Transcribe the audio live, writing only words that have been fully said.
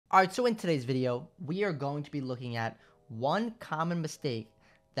Alright, so in today's video, we are going to be looking at one common mistake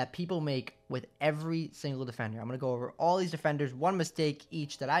that people make with every single defender. I'm going to go over all these defenders, one mistake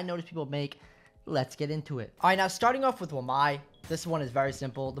each that I notice people make. Let's get into it. Alright, now starting off with Wamai, this one is very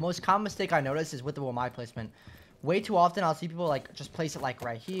simple. The most common mistake I notice is with the Wamai placement. Way too often, I'll see people like just place it like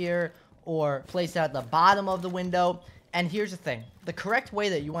right here, or place it at the bottom of the window. And here's the thing. The correct way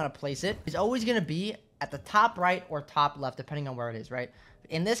that you want to place it is always going to be at the top right or top left, depending on where it is, right?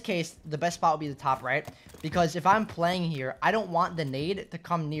 In this case, the best spot would be the top right, because if I'm playing here, I don't want the nade to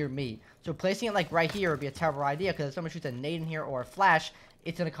come near me. So placing it like right here would be a terrible idea, because if someone shoots a nade in here or a flash,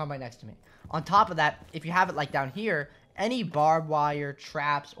 it's going to come right next to me. On top of that, if you have it like down here, any barbed wire,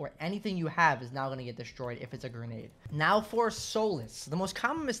 traps, or anything you have is now going to get destroyed if it's a grenade. Now for Solis. The most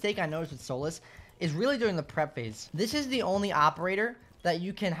common mistake I noticed with Solis is really during the prep phase. This is the only operator that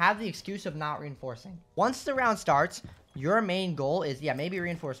you can have the excuse of not reinforcing. Once the round starts, your main goal is, yeah, maybe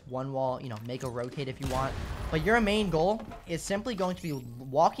reinforce one wall, you know, make a rotate if you want. But your main goal is simply going to be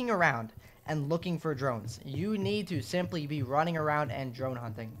walking around and looking for drones. You need to simply be running around and drone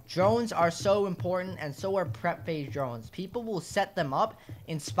hunting. Drones are so important, and so are prep phase drones. People will set them up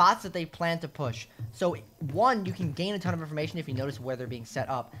in spots that they plan to push. So one, you can gain a ton of information if you notice where they're being set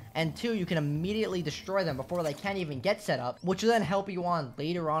up. And two, you can immediately destroy them before they can even get set up, which will then help you on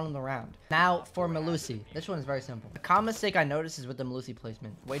later on in the round. Now for Melusi. This one is very simple. A common mistake I notice is with the Melusi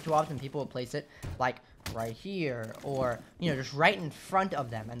placement. Way too often people will place it like right here, or you know, just right in front of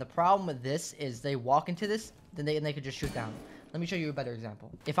them. And the problem with this is they walk into this, then they could just shoot down. Let me show you a better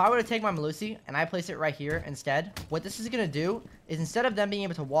example. If I were to take my Melusi and I place it right here instead, what this is going to do is, instead of them being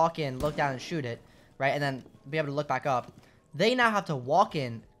able to walk in, look down and shoot it, right, and then be able to look back up, they now have to walk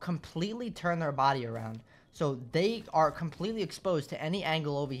in, completely turn their body around. So they are completely exposed to any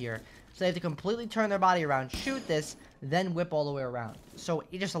angle over here. So they have to completely turn their body around, shoot this, then whip all the way around. So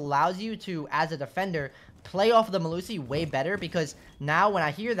it just allows you to, as a defender, play off of the Melusi way better, because now when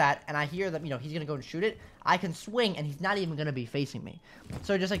I hear that, and I hear that, you know, he's going to go and shoot it, I can swing, and he's not even going to be facing me.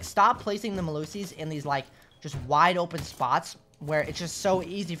 So just, like, stop placing the Melusis in these, like, just wide open spots where it's just so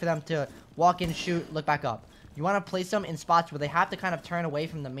easy for them to walk in, shoot, look back up. You want to place them in spots where they have to kind of turn away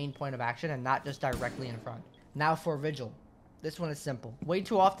from the main point of action and not just directly in front. Now for Vigil. This one is simple. Way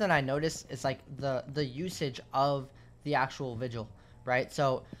too often I notice it's like the usage of the actual Vigil, right?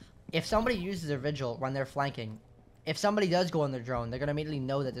 So if somebody uses their Vigil when they're flanking, if somebody does go on their drone, they're going to immediately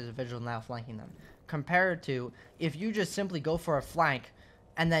know that there's a Vigil now flanking them. Compared to if you just simply go for a flank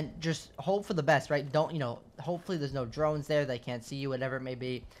and then just hope for the best, right? Don't, you know, hopefully there's no drones there, they can't see you, whatever it may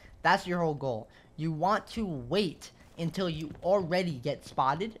be. That's your whole goal. You want to wait until you already get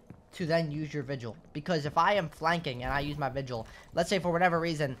spotted to then use your Vigil. Because if I am flanking and I use my Vigil, let's say for whatever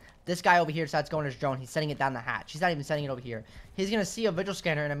reason, this guy over here decides to go on his drone, he's setting it down the hatch. He's not even setting it over here. He's going to see a Vigil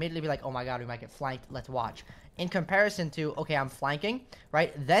scanner and immediately be like, oh my god, we might get flanked, let's watch. In comparison to, okay, I'm flanking,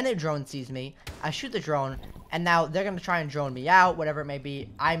 right? Then a drone sees me, I shoot the drone, and now they're going to try and drone me out, whatever it may be.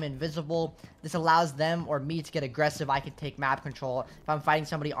 I'm invisible. This allows them or me to get aggressive. I can take map control. If I'm fighting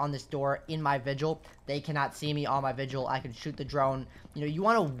somebody on this door in my Vigil, they cannot see me on my Vigil. I can shoot the drone. You know, you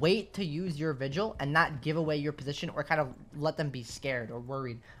want to wait to use your Vigil and not give away your position or kind of let them be scared or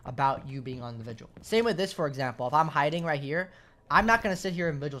worried about you being on the Vigil. Same with this, for example. If I'm hiding right here, I'm not going to sit here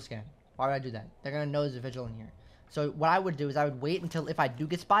and Vigil scan. Why would I do that? They're going to know there's a Vigil in here. So what I would do is I would wait until if I do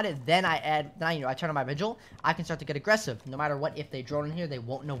get spotted, then I turn on my Vigil. I can start to get aggressive. No matter what, if they drone in here, they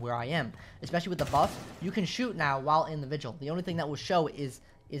won't know where I am. Especially with the buff, you can shoot now while in the Vigil. The only thing that will show is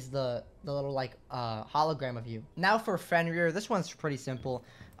the little like hologram of you. Now for Fenrir, this one's pretty simple.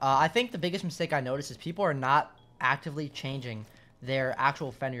 I think the biggest mistake I noticed is people are not actively changing their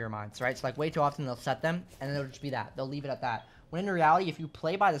actual Fenrir mines, right? So like way too often they'll set them and then it'll just be that. They'll leave it at that. When in reality, if you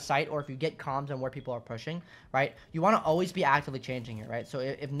play by the site or if you get comms on where people are pushing, right, you want to always be actively changing it, right? So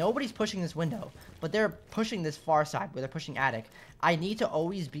if nobody's pushing this window, but they're pushing this far side where they're pushing attic, I need to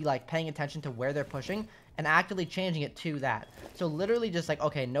always be like paying attention to where they're pushing and actively changing it to that. So literally just like,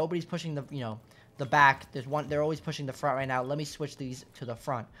 okay, nobody's pushing the, you know, the back. There's one, they're always pushing the front right now. Let me switch these to the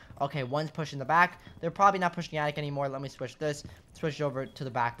front. Okay, one's pushing the back. They're probably not pushing attic anymore. Let me switch this, switch it over to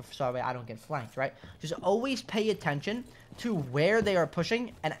the back so that way I don't get flanked, right? Just always pay attention to where they are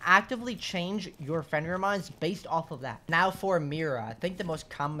pushing and actively change your Fenrir mines based off of that. Now for Mira, I think the most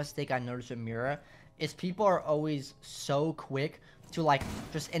common mistake I noticed with Mira is people are always so quick to like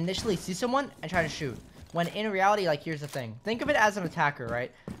just initially see someone and try to shoot. When in reality, like, here's the thing. Think of it as an attacker,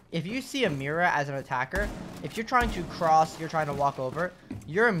 right? If you see a Mira as an attacker, if you're trying to cross, you're trying to walk over,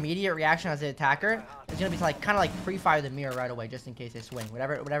 your immediate reaction as an attacker is going to be to like kind of like pre-fire the Mira right away, just in case they swing,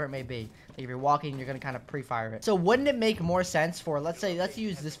 whatever it may be. Like if you're walking, you're going to kind of pre-fire it. So wouldn't it make more sense for, let's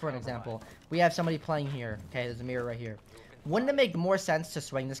use this for an example. We have somebody playing here. Okay, there's a Mira right here. Wouldn't it make more sense to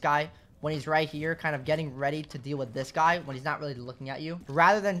swing this guy when he's right here, kind of getting ready to deal with this guy when he's not really looking at you,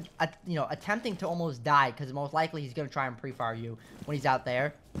 rather than, you know, attempting to almost die, because most likely he's going to try and pre-fire you when he's out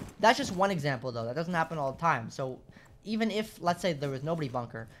there. That's just one example, though. That doesn't happen all the time. So even if, let's say, there was nobody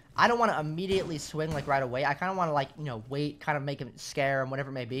bunker, I don't want to immediately swing, like, right away. I kind of want to, like, you know, wait, kind of make him scare him, whatever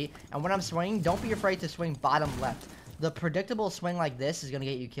it may be. And when I'm swinging, don't be afraid to swing bottom left. The predictable swing like this is going to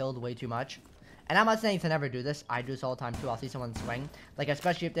get you killed way too much. And I'm not saying to never do this. I do this all the time, too. I'll see someone swing. Like,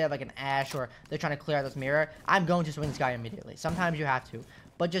 especially if they have, like, an Ash or they're trying to clear out this mirror. I'm going to swing this guy immediately. Sometimes you have to.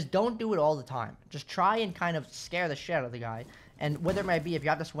 But just don't do it all the time. Just try and kind of scare the shit out of the guy. And whether it might be, if you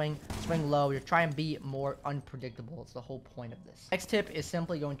have to swing low. Just try and be more unpredictable. It's the whole point of this. Next tip is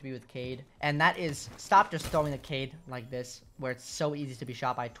simply going to be with Cade. And that is stop just throwing the Cade like this, where it's so easy to be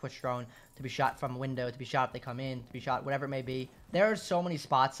shot by a Twitch drone, to be shot from a window, to be shot if they come in, to be shot, whatever it may be. There are so many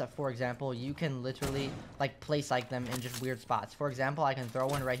spots that, for example, you can literally, like, place like them in just weird spots. For example, I can throw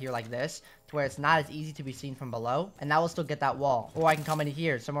one right here like this, to where it's not as easy to be seen from below, and that will still get that wall. Or I can come in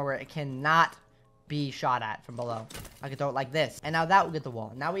here, somewhere where it cannot be shot at from below. I can throw it like this, and now that will get the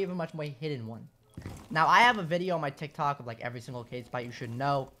wall. Now we have a much more hidden one. Now, I have a video on my TikTok of, like, every single Cade spot you should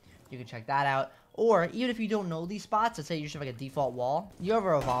know. You can check that out. Or, even if you don't know these spots, let's say you just have like a default wall, you have a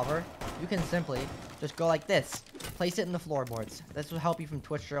revolver, you can simply just go like this, place it in the floorboards. This will help you from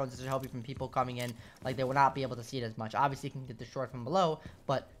Twitch drones, this will help you from people coming in, like they will not be able to see it as much. Obviously, you can get the short from below,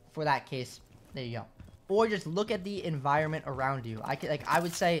 but for that case, there you go. Or just look at the environment around you. I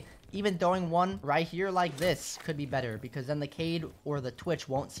would say, even throwing one right here like this could be better, because then the Cade or the Twitch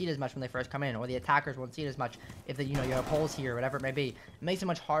won't see it as much when they first come in, or the attackers won't see it as much if they, you know, you have holes here, whatever it may be. It makes it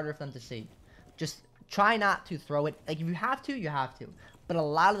much harder for them to see. Just try not to throw it. Like, if you have to, you have to. But a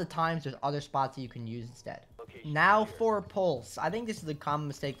lot of the times, there's other spots that you can use instead. Now for pulse. I think this is a common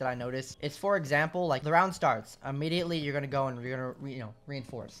mistake that I noticed. It's, for example, like, the round starts. Immediately, you're going to go and you're going to, you know,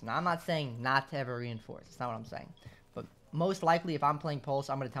 reinforce. Now, I'm not saying not to ever reinforce. That's not what I'm saying. But most likely, if I'm playing pulse,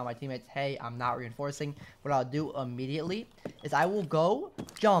 I'm going to tell my teammates, hey, I'm not reinforcing. What I'll do immediately is I will go,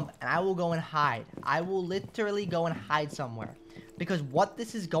 jump, and I will go and hide. I will literally go and hide somewhere. Because what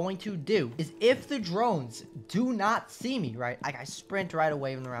this is going to do is, if the drones do not see me, right? Like, I sprint right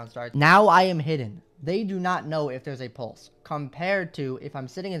away when the round starts. Now I am hidden. They do not know if there's a pulse. Compared to if I'm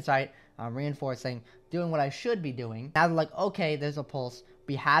sitting in sight, I'm reinforcing, doing what I should be doing. Now they're like, okay, there's a pulse.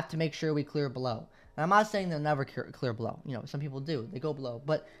 We have to make sure we clear below. And I'm not saying they'll never clear below. You know, some people do. They go below.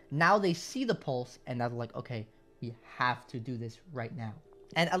 But now they see the pulse, and now they're like, okay, we have to do this right now.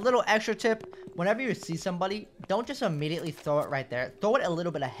 And a little extra tip, whenever you see somebody, don't just immediately throw it right there. Throw it a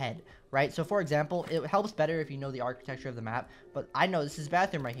little bit ahead, right? So, for example, it helps better if you know the architecture of the map. But I know this is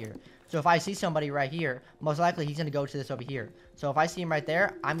bathroom right here. So, if I see somebody right here, most likely he's going to go to this over here. So, if I see him right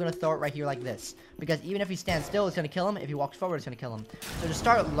there, I'm going to throw it right here like this. Because even if he stands still, it's going to kill him. If he walks forward, it's going to kill him. So, just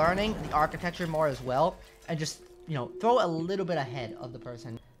start learning the architecture more as well. And just, you know, throw a little bit ahead of the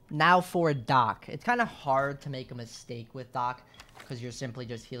person. Now for Doc. It's kind of hard to make a mistake with Doc, because you're simply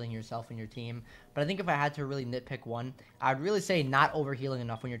just healing yourself and your team. But I think if I had to really nitpick one, I'd really say not overhealing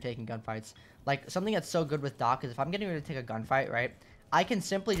enough when you're taking gunfights. Like, something that's so good with Doc is if I'm getting ready to take a gunfight, right, I can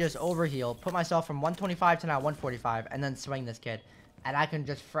simply just overheal, put myself from 125 to now 145, and then swing this kid. And I can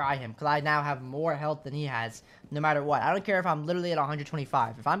just fry him, because I now have more health than he has, no matter what. I don't care if I'm literally at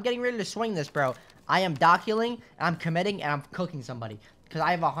 125. If I'm getting ready to swing this, bro, I am Doc healing, and I'm committing, and I'm cooking somebody, because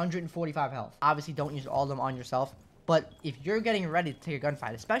I have 145 health. Obviously, don't use all of them on yourself. But if you're getting ready to take a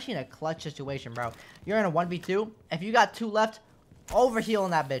gunfight, especially in a clutch situation, bro, you're in a 1v2. If you got 2 left, overheal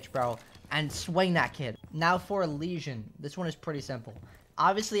on that bitch, bro, and swing that kid. Now for Lesion. This one is pretty simple.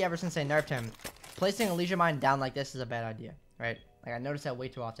 Obviously, ever since they nerfed him, placing a Lesion mine down like this is a bad idea, right? Like, I notice that way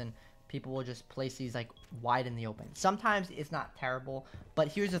too often. People will just place these, like, wide in the open. Sometimes it's not terrible, but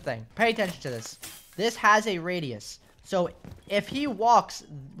here's the thing. Pay attention to this. This has a radius. So, if he walks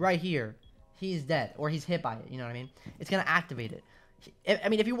right here, he's dead, or he's hit by it, you know what I mean? It's going to activate it. I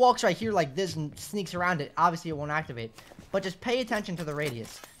mean, if he walks right here like this and sneaks around it, obviously it won't activate. But just pay attention to the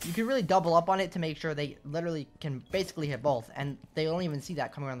radius. You can really double up on it to make sure they literally can basically hit both, and they don't even see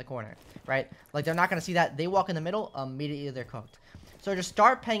that coming around the corner, right? Like, they're not going to see that. They walk in the middle, immediately they're cooked. So just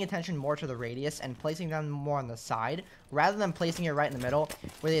start paying attention more to the radius and placing them more on the side, rather than placing it right in the middle,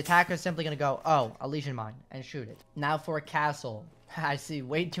 where the attacker is simply going to go, oh, a Lesion mine, and shoot it. Now for a castle. I see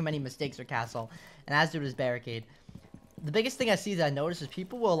way too many mistakes for castle, and as do this barricade. The biggest thing I see that I notice is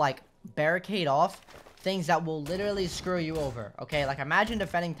people will, like, barricade off things that will literally screw you over, okay? Like, imagine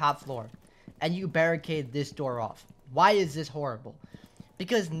defending top floor, and you barricade this door off. Why is this horrible?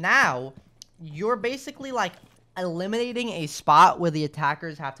 Because now, you're basically, like, eliminating a spot where the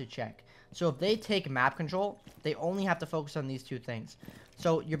attackers have to check. So if they take map control, they only have to focus on these two things.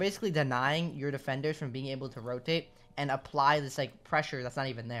 So you're basically denying your defenders from being able to rotate and apply this like pressure that's not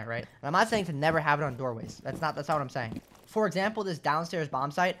even there, right? And I'm not saying to never have it on doorways. That's not what I'm saying. For example, this downstairs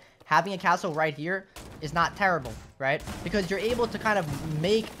bomb site, having a castle right here is not terrible, right? Because you're able to kind of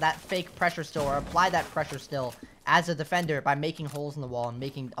make that fake pressure still or apply that pressure still as a defender by making holes in the wall and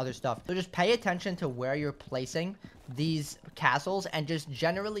making other stuff. So just pay attention to where you're placing these castles and just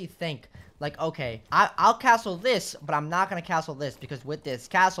generally think like, okay, I'll castle this, but I'm not going to castle this because with this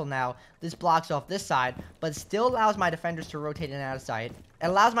castle now, this blocks off this side, but still allows my defenders to rotate in and out of sight. It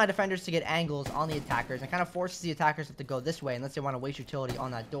allows my defenders to get angles on the attackers and kind of forces the attackers to go this way unless they want to waste utility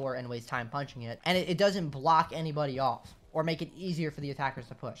on that door and waste time punching it. And it doesn't block anybody off or make it easier for the attackers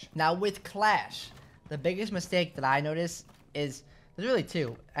to push. Now with Clash, the biggest mistake that I notice is, there's really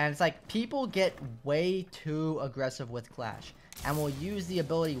two, and it's like people get way too aggressive with Clash and will use the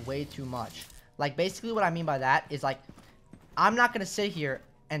ability way too much. Like basically what I mean by that is like, I'm not going to sit here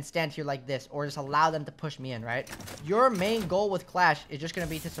and stand here like this or just allow them to push me in, right? Your main goal with Clash is just going to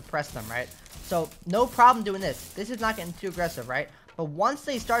be to suppress them, right? So no problem doing this. This is not getting too aggressive, right? But once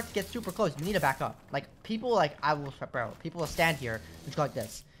they start to get super close, you need to back up. Like people like, people will stand here and just go like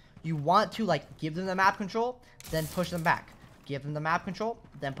this. You want to like give them the map control, then push them back. Give them the map control,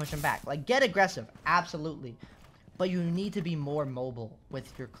 then push them back. Like get aggressive, absolutely. But you need to be more mobile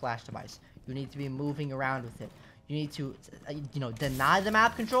with your Clash device. You need to be moving around with it. You need to, deny the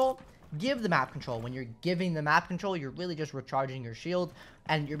map control, give the map control. When you're giving the map control, you're really just recharging your shield,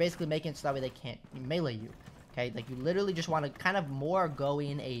 and you're basically making it so that way they can't melee you. Okay, like you literally just want to kind of more go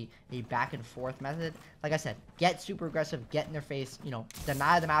in a back and forth method. Like I said, get super aggressive, get in their face,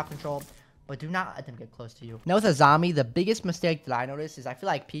 deny the map control, but do not let them get close to you. Now with Azami, the biggest mistake that I noticed is I feel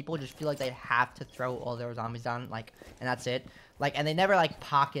like people just feel like they have to throw all their Azamis down, like, and that's it. Like, and they never like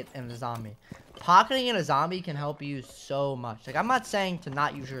pocket an Azami. Pocketing an Azami can help you so much. Like, I'm not saying to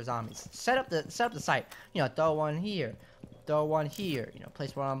not use your Azamis. Set up the site. Throw one here. Throw one here.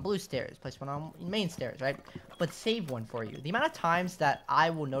 Place one on blue stairs. Place one on main stairs, right? But save one for you. The amount of times that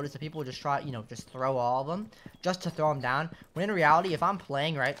I will notice that people just try, just throw all of them just to throw them down. When in reality, if I'm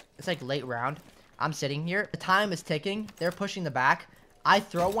playing, right, it's like late round. I'm sitting here. The time is ticking. They're pushing the back. I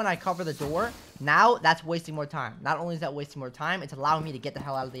throw one, I cover the door. Now, that's wasting more time. Not only is that wasting more time, it's allowing me to get the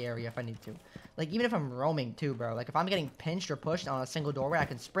hell out of the area if I need to. Like, even if I'm roaming too, bro. Like, if I'm getting pinched or pushed on a single doorway, I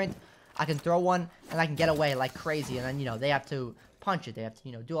can sprint, I can throw one, and I can get away like crazy. And then, they have to punch it. They have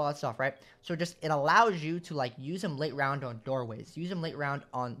to, do all that stuff, right? So, it allows you to, like, use them late round on doorways. Use them late round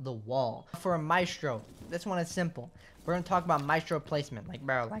on the wall. For a Maestro, this one is simple. We're going to talk about Maestro placement. Like,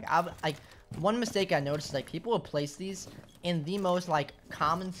 bro, one mistake I noticed is, like, people will place these in the most, like,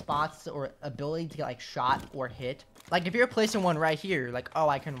 common spots or ability to get, like, shot or hit. Like, if you're placing one right here, like, oh,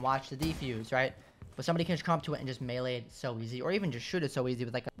 I can watch the defuse, right? But somebody can just come up to it and just melee it so easy. Or even just shoot it so easy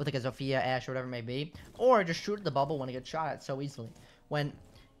with, like a Zofia, Ashe, or whatever it may be. Or just shoot at the bubble when it gets shot at so easily. When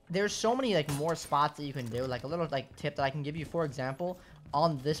there's so many, like, more spots that you can do. Like, a little, like, tip that I can give you, for example,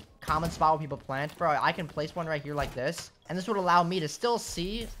 on this common spot where people plant, bro, I can place one right here like this. And this would allow me to still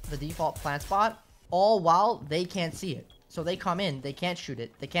see the default plant spot, all while they can't see it. So they come in, they can't shoot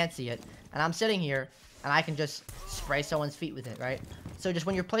it, they can't see it, and I'm sitting here, and I can just spray someone's feet with it, right? So just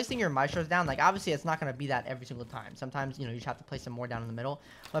when you're placing your Maestros down, like, obviously it's not going to be that every single time. Sometimes, you just have to place them more down in the middle.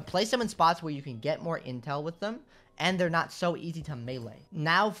 But place them in spots where you can get more intel with them, and they're not so easy to melee.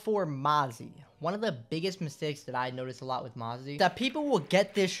 Now for Mozzie. One of the biggest mistakes that I notice a lot with Mozzie, that people will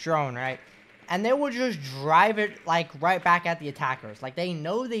get this drone, right? And they will just drive it, like, right back at the attackers. Like, they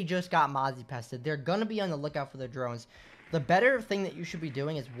know they just got Mozzie pested. They're going to be on the lookout for the drones. The better thing that you should be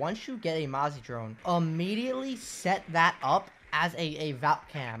doing is once you get a Mozzie drone, immediately set that up as a Valk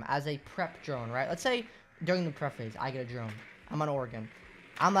cam, as a prep drone, right? Let's say during the prep phase, I get a drone. I'm on Oregon.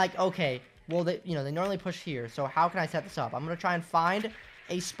 I'm like, okay, well, they normally push here. So how can I set this up? I'm going to try and find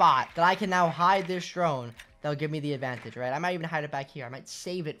a spot that I can now hide this drone that'll give me the advantage, right? I might even hide it back here. I might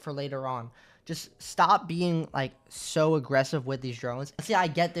save it for later on. Just stop being, like, so aggressive with these drones. Let's say I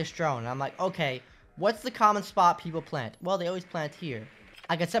get this drone, and I'm like, okay, what's the common spot people plant? Well, they always plant here.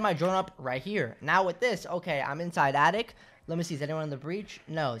 I can set my drone up right here. Now with this, okay, I'm inside attic. Let me see, is anyone in the breach?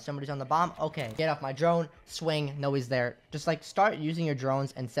 No. Somebody's on the bomb? Okay. Get off my drone, swing, no he's there. Just, like, start using your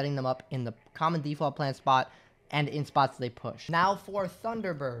drones and setting them up in the common default plant spot and in spots they push. Now for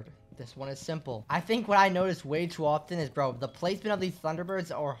Thunderbird. This one is simple. I think what I notice way too often is, bro, the placement of these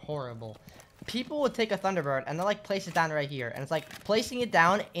Thunderbirds are horrible. people would take a Thunderbird and they'll like place it down right here, and it's like placing it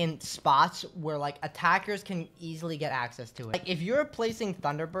down in spots where like attackers can easily get access to it. Like if you're placing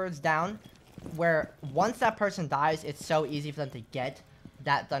Thunderbirds down where once that person dies, it's so easy for them to get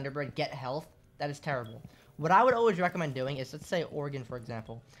that Thunderbird, get health, that is terrible. What I would always recommend doing is, let's say Oregon, for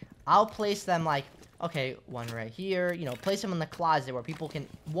example. I'll place them like, okay, one right here, you know, place them in the closet where people can,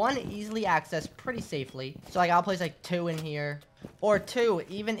 one, easily access pretty safely. So like I'll place like 2 in here, or 2,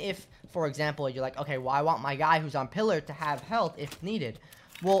 even if, for example, you're like, okay, well, I want my guy who's on pillar to have health if needed.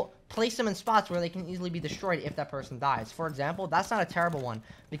 Well, place them in spots where they can easily be destroyed if that person dies. For example, that's not a terrible one,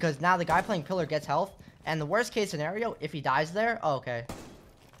 because now the guy playing pillar gets health, and the worst case scenario, if he dies there, oh, okay,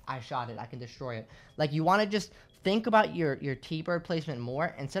 I shot it, I can destroy it. Like, you want to just think about your T-bird placement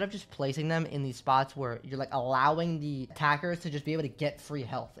more, instead of just placing them in these spots where you're like allowing the attackers to just be able to get free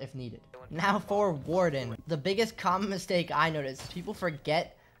health if needed. Now for Warden, the biggest common mistake I notice is people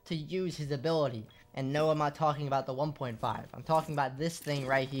forget to use his ability. And no, I'm not talking about the 1.5. I'm talking about this thing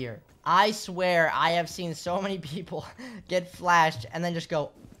right here. I swear I have seen so many people get flashed and then just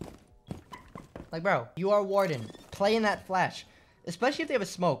go, like, bro, you are Warden. Play in that flash. Especially if they have a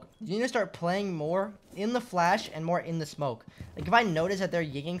smoke. You need to start playing more in the flash and more in the smoke. Like, if I notice that they're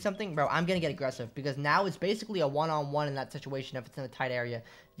yigging something, bro, I'm going to get aggressive. Because now it's basically a one-on-one in that situation if it's in a tight area.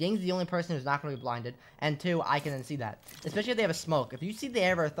 Ying's the only person who's not going to be blinded. And 2, I can then see that. Especially if they have a smoke. If you see they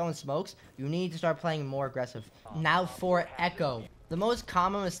ever throwing smokes, you need to start playing more aggressive. Now for Echo. The most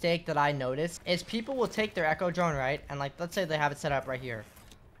common mistake that I notice is people will take their Echo drone, right? And, like, let's say they have it set up right here.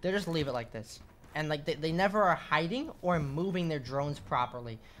 They'll just leave it like this. And like they never are hiding or moving their drones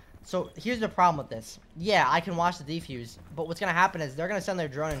properly. So here's the problem with this. Yeah, I can watch the defuse, but what's gonna happen is they're gonna send their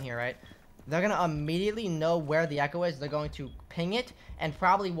drone in here, right? They're gonna immediately know where the Echo is. They're going to ping it and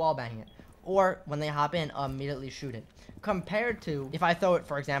probably wallbang it, or when they hop in, immediately shoot it. Compared to if I throw it,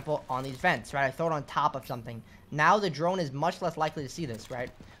 for example, on these vents, right? I throw it on top of something. Now the drone is much less likely to see this, right?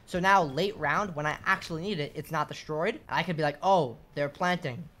 So now late round, when I actually need it, it's not destroyed. I could be like, oh, they're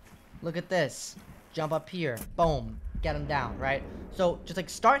planting. Look at this. Jump up here. Boom. Get them down, right? So just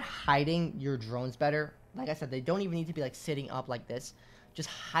like start hiding your drones better. Like I said, they don't even need to be like sitting up like this. Just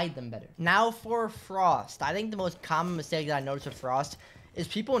hide them better. Now for Frost. I think the most common mistake that I noticed with Frost is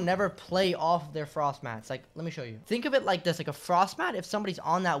people never play off their Frost mats. Like, let me show you. Think of it like this. Like a Frost mat, if somebody's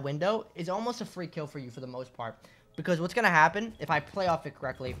on that window, is almost a free kill for you for the most part. Because what's going to happen, if I play off it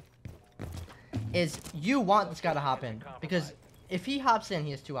correctly, is you want this guy to hop in. Because if he hops in,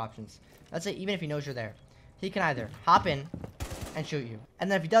 he has 2 options. Let's say even if he knows you're there, he can either hop in and shoot you. And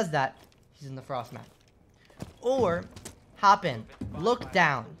then if he does that, he's in the Frost mat. Or hop in, look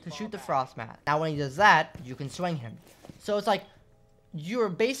down to shoot the Frost mat. Now when he does that, you can swing him. So it's like you're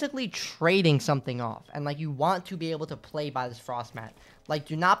basically trading something off. And like you want to be able to play by this Frost mat. Like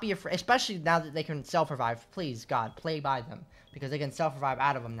do not be afraid, especially now that they can self-revive. Please, God, play by them. Because they can self-revive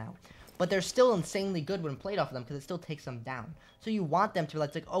out of them now. But they're still insanely good when played off of them because it still takes them down. So you want them to be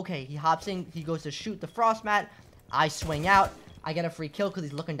like, okay, he hops in, he goes to shoot the Frost mat, I swing out, I get a free kill because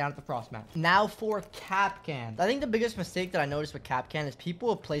he's looking down at the Frost mat. Now for Kapkan. I think the biggest mistake that I noticed with Kapkan is people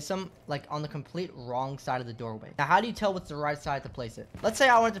will place them like on the complete wrong side of the doorway. Now how do you tell what's the right side to place it? Let's say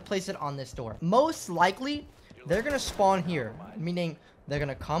I wanted to place it on this door. Most likely, they're going to spawn here, meaning they're going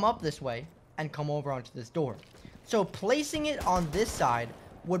to come up this way and come over onto this door. So placing it on this side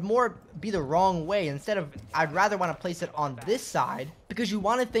would more be the wrong way. Instead of, I'd rather want to place it on this side because you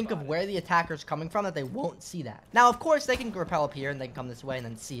want to think of where the attacker's coming from that they won't see that. Now, of course, they can rappel up here and they can come this way and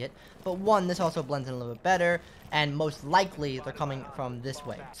then see it. But one, this also blends in a little bit better. And most likely, they're coming from this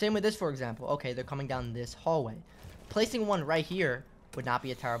way. Same with this, for example. Okay, they're coming down this hallway. Placing one right here would not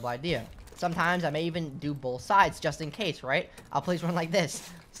be a terrible idea. Sometimes I may even do both sides just in case, right? I'll place one like this.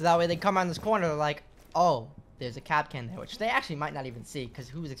 So that way they come around this corner, they're like, oh, there's a Kapkan there, which they actually might not even see because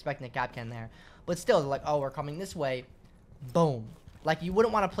who's expecting a Kapkan there? But still, they're like, oh, we're coming this way. Boom. Like, you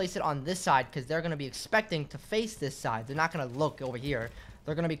wouldn't want to place it on this side because they're going to be expecting to face this side. They're not going to look over here.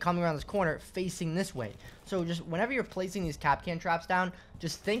 They're going to be coming around this corner facing this way. So just whenever you're placing these Kapkan traps down,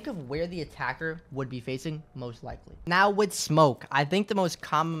 just think of where the attacker would be facing most likely. Now with smoke, I think the most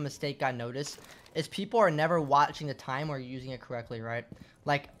common mistake I noticed is people are never watching the time or using it correctly, right?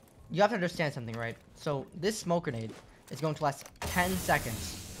 Like, you have to understand something, right? So this smoke grenade is going to last 10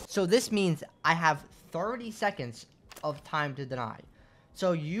 seconds. So this means I have 30 seconds of time to deny.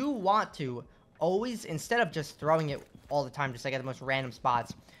 So you want to always, instead of just throwing it all the time, just like at the most random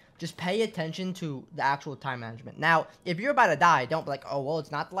spots, just pay attention to the actual time management. Now, if you're about to die, don't be like, oh, well, it's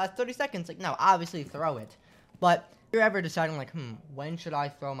not the last 30 seconds. Like, no, obviously throw it. But if you're ever deciding like, when should I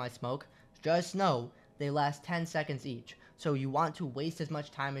throw my smoke? Just know they last 10 seconds each. So you want to waste as much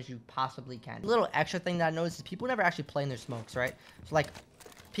time as you possibly can. A little extra thing that I noticed is people never actually play in their smokes, right? So like,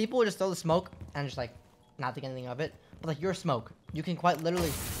 people will just throw the smoke and just like, not think anything of it. But like your smoke, you can quite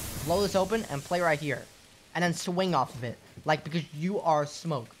literally blow this open and play right here. And then swing off of it. Like, because you are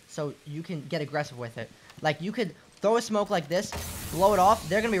smoke. So you can get aggressive with it. Like, you could throw a smoke like this, blow it off.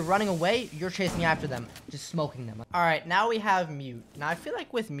 They're going to be running away. You're chasing after them. Just smoking them. Alright, now we have mute. Now, I feel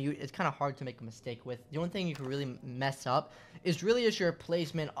like with mute, it's kind of hard to make a mistake with. The only thing you can really mess up is really just your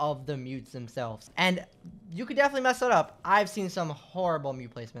placement of the mutes themselves. And you could definitely mess that up. I've seen some horrible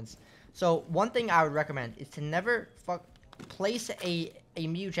mute placements. So, one thing I would recommend is to never place a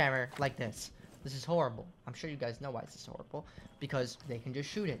mute jammer like this. This is horrible. I'm sure you guys know why this is horrible. Because they can just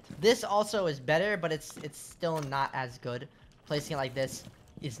shoot it. This also is better, but it's still not as good. Placing it like this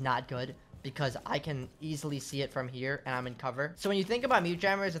is not good. Because I can easily see it from here, and I'm in cover. So when you think about mute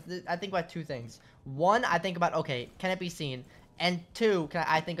jammers, I think about two things. One, I think about, okay, can it be seen? And two,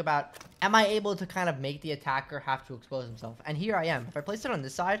 I think about, am I able to kind of make the attacker have to expose himself? And here I am. If I place it on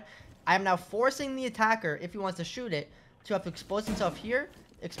this side, I am now forcing the attacker, if he wants to shoot it, to have to expose himself here,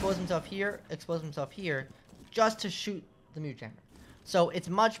 expose himself here, expose himself here, just to shoot the mute jammer. So it's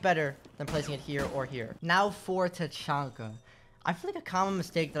much better than placing it here or here. Now for Tachanka. I feel like a common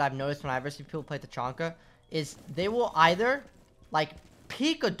mistake that I've noticed when I ever see people play Tachanka is they will either like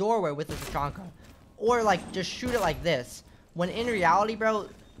peek a doorway with the Tachanka or like just shoot it like this. When in reality, bro,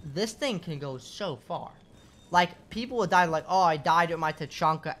 this thing can go so far. Like people will die like, oh, I died with my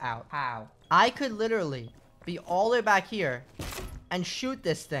Tachanka out. How? I could literally be all the way back here and shoot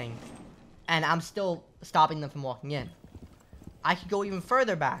this thing and I'm still stopping them from walking in. I could go even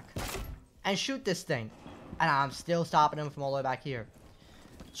further back and shoot this thing and I'm still stopping them from all the way back here.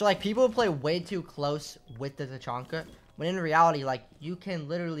 So like people play way too close with the Tachanka when in reality like you can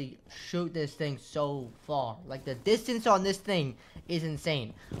literally shoot this thing so far. Like the distance on this thing is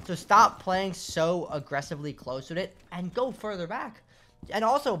insane. So stop playing so aggressively close with it and go further back. And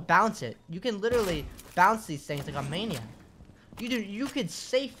also bounce it. You can literally bounce these things like a maniac. You could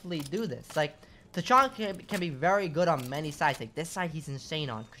safely do this. Like Tachanka can be very good on many sides. Like this side he's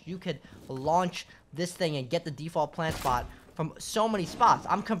insane on. Because you could launch this thing and get the default plant spot from so many spots.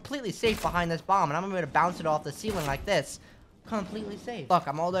 I'm completely safe behind this bomb. And I'm going to bounce it off the ceiling like this. Completely safe. Look,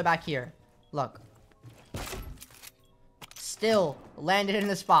 I'm all the way back here. Look. Still landed in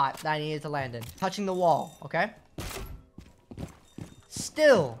the spot that I needed to land in. Touching the wall. Okay?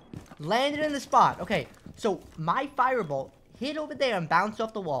 Still landed in the spot. Okay. So my firebolt hit over there and bounced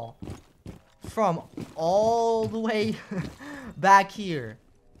off the wall. From all the way back here.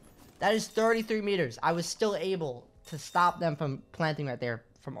 That is 33 meters. I was still able to stop them from planting right there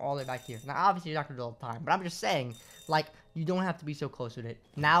from all the way back here. Now, obviously, you're not going to do it all the time. But I'm just saying, like, you don't have to be so close with it.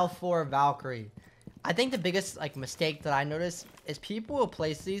 Now for Valkyrie. I think the biggest, like, mistake that I notice is people will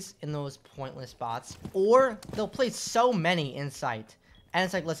place these in those pointless spots. Or they'll place so many in sight. And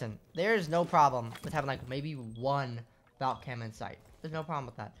it's like, listen, there's no problem with having, like, maybe one Valk cam in sight. There's no problem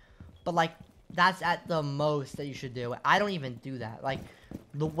with that. But, like, that's at the most that you should do. I don't even do that. Like,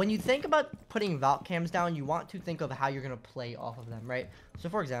 when you think about putting Valk cams down, you want to think of how you're going to play off of them, right? So,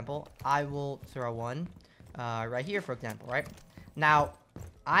 for example, I will throw one right here, for example, right? Now,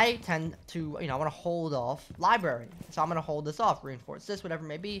 I tend to, I want to hold off library. So, I'm going to hold this off, reinforce this, whatever it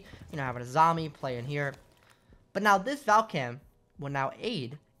may be. Have an Azami play in here. But now, this Valk cam will now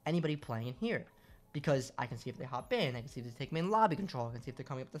aid anybody playing in here. Because I can see if they hop in, I can see if they take main lobby control, I can see if they're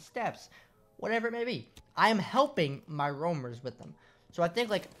coming up the steps. Whatever it may be. I am helping my roamers with them. So I think,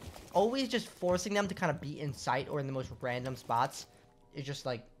 like, always just forcing them to kind of be in sight or in the most random spots is just,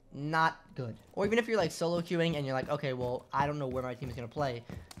 like, not good. Or even if you're, like, solo queuing and you're like, okay, well, I don't know where my team is going to play.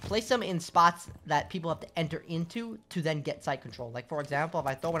 Place them in spots that people have to enter into to then get site control. Like, for example, if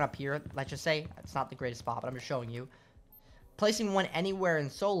I throw one up here, let's just say, it's not the greatest spot, but I'm just showing you. Placing one anywhere in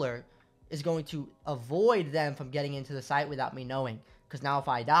solar is going to avoid them from getting into the site without me knowing. Because now if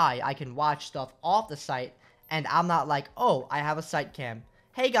I die, I can watch stuff off the site, and I'm not like, oh, I have a site cam.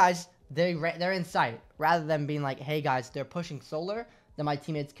 Hey guys, they're in sight. Rather than being like, hey guys, they're pushing solar, then my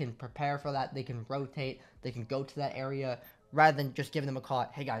teammates can prepare for that. They can rotate. They can go to that area. Rather than just giving them a call,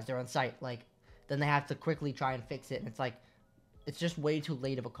 hey guys, they're on site. Like, then they have to quickly try and fix it. And it's like, it's just way too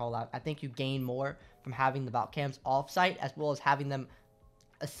late of a call out. I think you gain more from having the Valk cams off site, as well as having them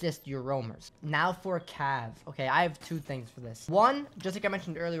assist your roamers. Now for Cav. Okay, I have two things for this. One, just like I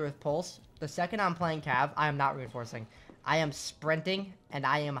mentioned earlier with Pulse, the second I'm playing Cav, I am not reinforcing. I am sprinting and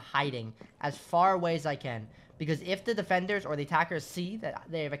I am hiding as far away as I can. Because if the defenders or the attackers see that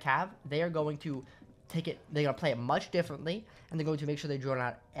they have a Cav, they are going to they're gonna play it much differently, and they're going to make sure they drone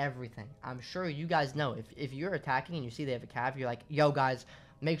out everything. I'm sure you guys know, if you're attacking and you see they have a cav, you're like, yo guys,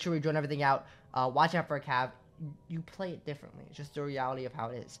 make sure we drone everything out, watch out for a cav. You play it differently. It's just the reality of how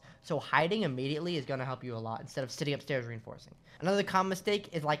it is. So hiding immediately is gonna help you a lot instead of sitting upstairs reinforcing. Another common mistake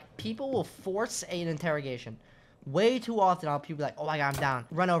is like people will force an interrogation. Way too often I'll people be like, oh my god, I'm down,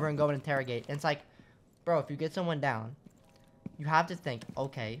 run over and go and interrogate. And it's like, bro, if you get someone down, you have to think,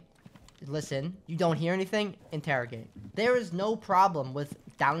 okay, listen, you don't hear anything, interrogate. There is no problem with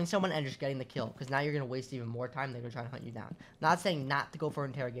downing someone and just getting the kill, because now you're going to waste even more time. They're going to try to hunt you down. Not saying not to go for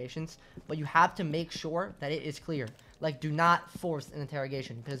interrogations, but you have to make sure that it is clear. Like, do not force an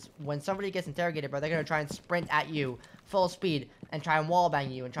interrogation, because when somebody gets interrogated, bro, they're going to try and sprint at you full speed and try and wall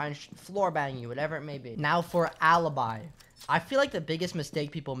bang you and try and floor bang you, whatever it may be. Now for Alibi. I feel like the biggest mistake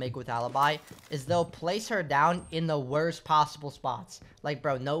people make with Alibi is they'll place her down in the worst possible spots. Like,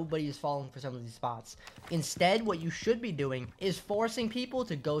 bro, nobody is falling for some of these spots. Instead, what you should be doing is forcing people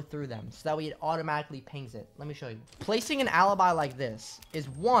to go through them, so that way it automatically pings it. Let me show you. Placing an Alibi like this is,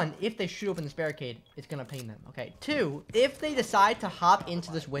 one, if they shoot open this barricade, it's gonna ping them, okay? Two, if they decide to hop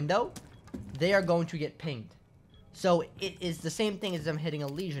into this window, they are going to get pinged. So it is the same thing as them hitting a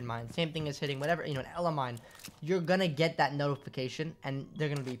Lesion mine, same thing as hitting whatever, you know, an Ela mine. You're gonna get that notification and they're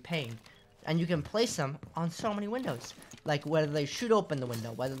gonna be pinged. And you can place them on so many windows. Like whether they shoot open the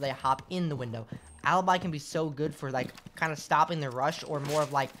window, whether they hop in the window. Alibi can be so good for like kind of stopping the rush, or more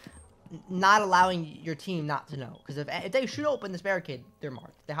of like not allowing your team not to know. Because if they shoot open this barricade, they're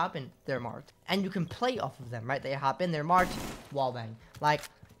marked. They hop in, they're marked. And you can play off of them, right? They hop in, they're marked, wall bang. Like,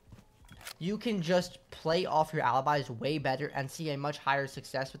 you can just play off your alibis way better and see a much higher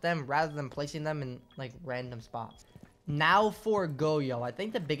success with them rather than placing them in like random spots. Now for Goyo, I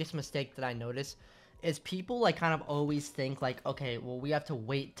think the biggest mistake that I notice is people like kind of always think like, okay, well, we have to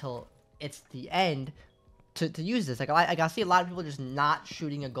wait till it's the end to use this. Like I see a lot of people just not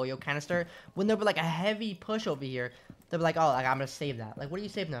shooting a Goyo canister when there'll be like a heavy push over here. They'll be like, oh, like, I'm gonna save that. Like, what are you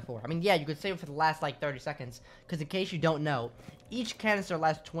saving that for? I mean, yeah, you could save it for the last like 30 seconds, because in case you don't know, each canister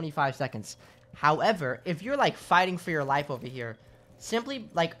lasts 25 seconds. However, if you're like fighting for your life over here, simply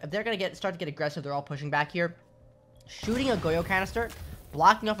like if they're gonna start to get aggressive, they're all pushing back here. Shooting a Goyo canister,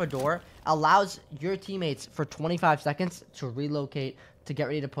 blocking off a door, allows your teammates for 25 seconds to relocate, to get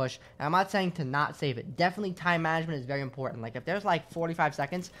ready to push. And I'm not saying to not save it. Definitely time management is very important. Like if there's like 45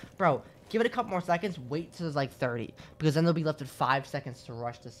 seconds, bro, give it a couple more seconds, wait till there's like 30, because then they'll be left with 5 seconds to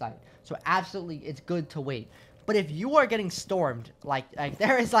rush the site. So absolutely, it's good to wait. But if you are getting stormed, like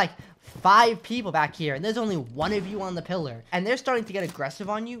there is like 5 people back here, and there's only one of you on the pillar, and they're starting to get aggressive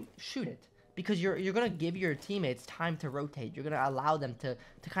on you, shoot it. Because you're going to give your teammates time to rotate. You're going to allow them to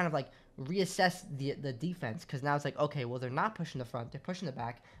kind of like reassess the defense. Because now it's like, okay, well, they're not pushing the front. They're pushing the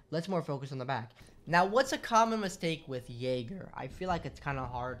back. Let's more focus on the back. Now, what's a common mistake with Jager? I feel like it's kind of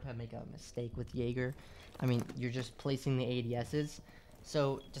hard to make a mistake with Jager. I mean, you're just placing the ADSs.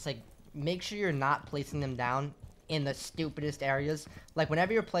 So just like make sure you're not placing them down in the stupidest areas. Like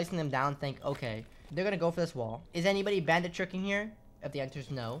whenever you're placing them down, think, okay, they're going to go for this wall. Is anybody bandit tricking here? If the answer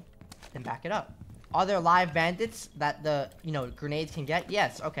is no, then back it up. Are there live bandits that the, you know, grenades can get?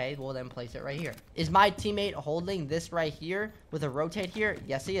 Yes. Okay, well then place it right here. Is my teammate holding this right here with a rotate here?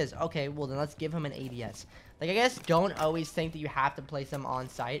 Yes, he is. Okay, well then let's give him an ADS. Like, I guess don't always think that you have to place them on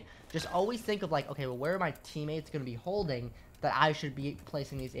site. Just always think of like, okay, well, where are my teammates going to be holding that I should be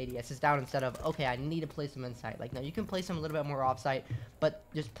placing these ADSs down, instead of, okay, I need to place them in site. Like, no, you can place them a little bit more off site, but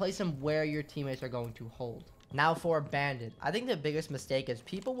just place them where your teammates are going to hold. Now for Bandit. I think the biggest mistake is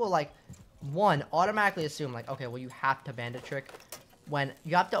people will like, one, automatically assume like, okay, well, you have to bandit trick. When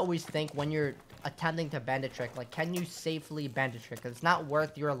you have to always think when you're attempting to bandit trick, like, can you safely bandit trick? Because it's not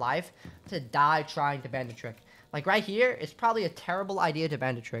worth your life to die trying to bandit trick. Like right here, it's probably a terrible idea to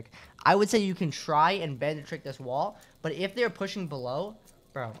bandit trick. I would say you can try and bandit trick this wall, but if they're pushing below,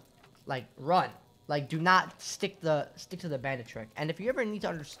 bro, like run. Like do not stick to the bandit trick. And if you ever need to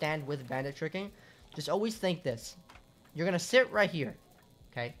understand with bandit tricking, just always think this. You're gonna sit right here,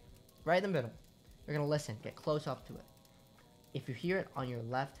 okay? Right in the middle. You're gonna listen, get close up to it. If you hear it on your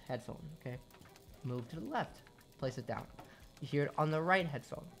left headphone, okay? Move to the left, place it down. You hear it on the right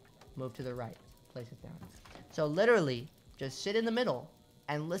headphone, move to the right, place it down. So literally, just sit in the middle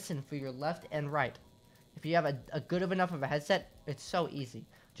and listen for your left and right. If you have a good enough of a headset, it's so easy.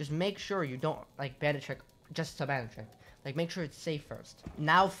 Just make sure you don't like bandit trick just to bandit trick. Like make sure it's safe first.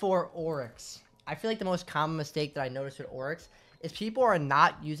 Now for Oryx. I feel like the most common mistake that I noticed with Oryx is people are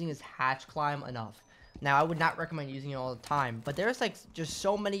not using his hatch climb enough. Now, I would not recommend using it all the time, but there's like just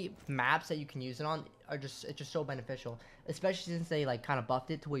so many maps that you can use it on. It's just so beneficial, especially since they like kind of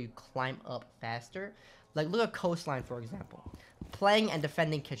buffed it to where you climb up faster. Like look at Coastline, for example. Playing and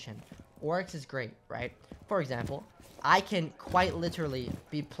defending kitchen. Oryx is great, right? For example, I can quite literally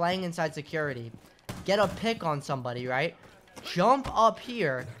be playing inside security, get a pick on somebody, right? Jump up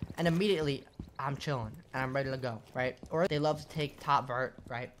here, and immediately I'm chilling and I'm ready to go, right? Or they love to take top vert,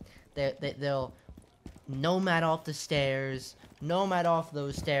 right? They'll nomad off the stairs, nomad off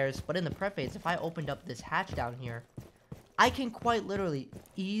those stairs. But in the prep phase, if I opened up this hatch down here, I can quite literally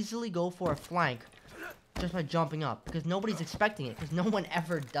easily go for a flank just by jumping up, because nobody's expecting it, because no one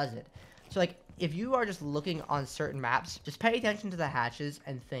ever does it. So like, if you are just looking on certain maps, just pay attention to the hatches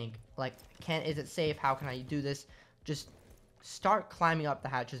and think like, is it safe? How can I do this? Just start climbing up the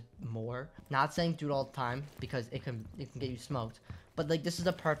hatches more. Not saying do it all the time, because it can get you smoked. But like, this is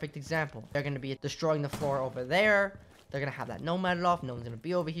a perfect example. They're going to be destroying the floor over there. They're going to have that nomaded off. No one's going to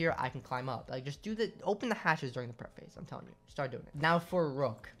be over here. I can climb up. Like, just open the hatches during the prep phase. I'm telling you. Start doing it. Now for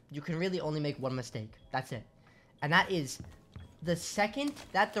Rook, you can really only make one mistake. That's it. And that is, the second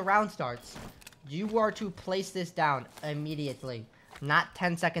that the round starts, you are to place this down immediately. Not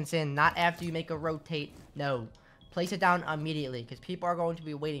 10 seconds in. Not after you make a rotate. No. Place it down immediately, because people are going to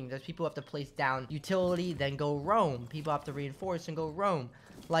be waiting. There's people who have to place down utility, then go roam. People have to reinforce and go roam.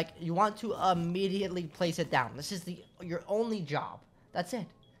 Like, you want to immediately place it down. This is your only job. That's it.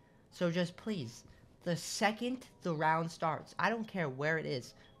 So just please, the second the round starts, I don't care where it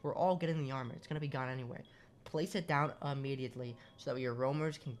is, we're all getting the armor. It's going to be gone anyway. Place it down immediately so that your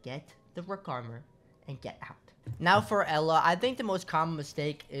roamers can get the Rook armor and get out. Now for Ella, I think the most common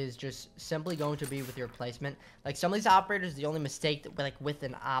mistake is just simply going to be with your placement. Like, some of these operators, the only mistake that, like, with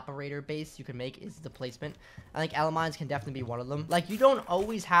an operator base you can make is the placement. I think Ella mines can definitely be one of them. Like, you don't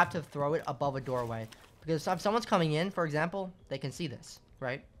always have to throw it above a doorway, because if someone's coming in, for example, they can see this,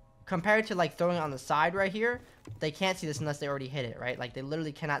 right? Compared to like throwing it on the side right here, they can't see this unless they already hit it, right? Like, they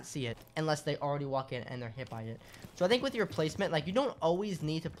literally cannot see it unless they already walk in and they're hit by it. So I think with your placement, like, you don't always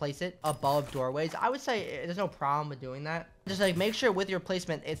need to place it above doorways. I would say there's no problem with doing that. Just like, make sure with your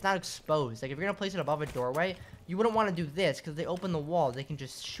placement it's not exposed. Like, if you're gonna place it above a doorway, you wouldn't want to do this, because they open the wall, they can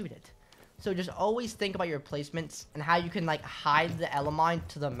just shoot it. So just always think about your placements and how you can like hide the Elamine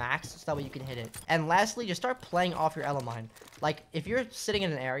to the max, so that way you can hit it. And lastly, just start playing off your Elamine. Like, if you're sitting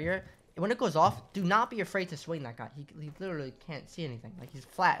in an area, when it goes off, do not be afraid to swing that guy. He literally can't see anything. Like, he's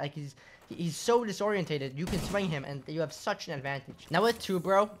flat. Like, he's so disorientated. You can swing him and you have such an advantage. Now with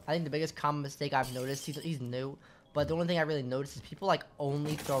Tubarao, I think the biggest common mistake I've noticed, he's new, but the only thing I really noticed is people like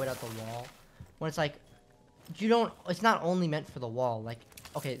only throw it at the wall. When it's like, it's not only meant for the wall. Like,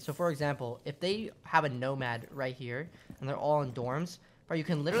 okay, so for example, if they have a nomad right here and they're all in dorms, bro, you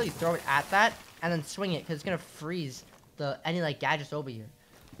can literally throw it at that and then swing it, because it's gonna freeze any like gadgets over here.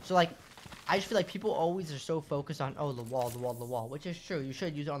 So like, I just feel like people always are so focused on, oh, the wall, which is true. You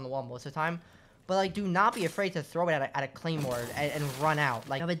should use it on the wall most of the time. But like, do not be afraid to throw it at a claymore and run out.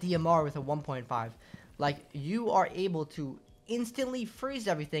 Like, have a DMR with a 1.5. Like, you are able to instantly freeze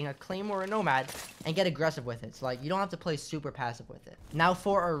everything, a claymore or nomad, and get aggressive with it. So like, you don't have to play super passive with it. Now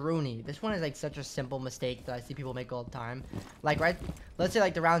for Aruni, this one is like such a simple mistake that I see people make all the time. Like, right, let's say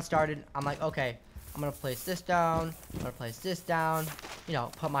like the round started, I'm like, okay, I'm gonna place this down, I'm gonna place this down, you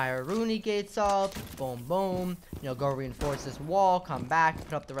know, put my Aruni gates up, boom, boom, you know, go reinforce this wall, come back,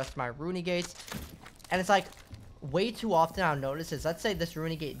 put up the rest of my Aruni gates. And it's like, way too often I'll notice is, let's say this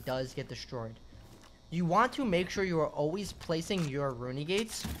Aruni gate does get destroyed. You want to make sure you are always placing your Aruni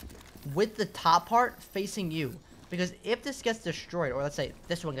gates with the top part facing you. Because if this gets destroyed, or let's say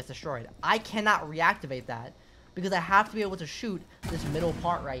this one gets destroyed, I cannot reactivate that, because I have to be able to shoot this middle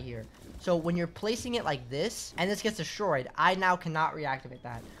part right here. So when you're placing it like this, and this gets destroyed, I now cannot reactivate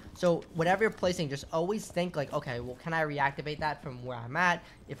that. So whatever you're placing, just always think like, okay, well, can I reactivate that from where I'm at?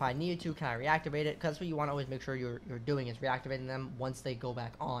 If I needed to, can I reactivate it? Because that's what you want to always make sure you're doing, is reactivating them once they go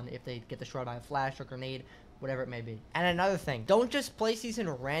back on, if they get destroyed by a flash or grenade, whatever it may be. And another thing, don't just place these in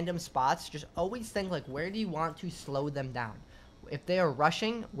random spots. Just always think like, where do you want to slow them down? If they are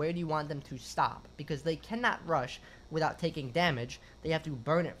rushing, where do you want them to stop? Because they cannot rush without taking damage. They have to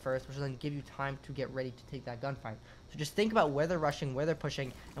burn it first, which will then give you time to get ready to take that gunfight. So just think about where they're rushing, where they're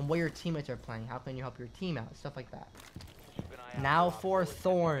pushing, and where your teammates are playing. How can you help your team out? Stuff like that. Now for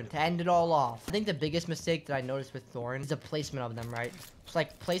Thorn, to end it all off. I think the biggest mistake that I noticed with Thorn is the placement of them, right? It's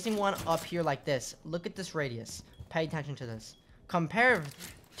like placing one up here like this. Look at this radius. Pay attention to this. Compared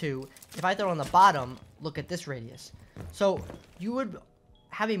to, if I throw it on the bottom, look at this radius. So you would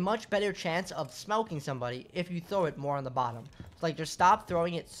have a much better chance of smoking somebody if you throw it more on the bottom. Like, just stop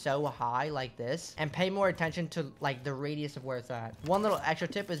throwing it so high like this and pay more attention to, like, the radius of where it's at. One little extra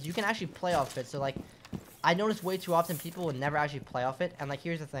tip is you can actually play off it. So, like, I notice way too often people would never actually play off it. And, like,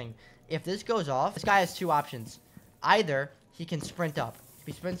 here's the thing. If this goes off, this guy has two options. Either he can sprint up. If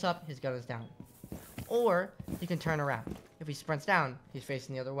he sprints up, his gun is down. Or he can turn around. If he sprints down, he's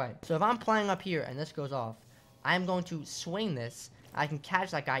facing the other way. So if I'm playing up here and this goes off, I'm going to swing this. I can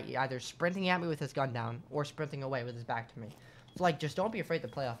catch that guy either sprinting at me with his gun down or sprinting away with his back to me. So, like, just don't be afraid to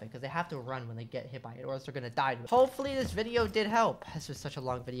play off it, because they have to run when they get hit by it, or else they're going to die. Hopefully this video did help. This was such a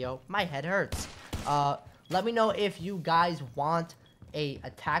long video. My head hurts. Let me know if you guys want a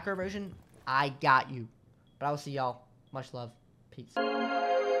attacker version. I got you. But I will see y'all. Much love. Peace.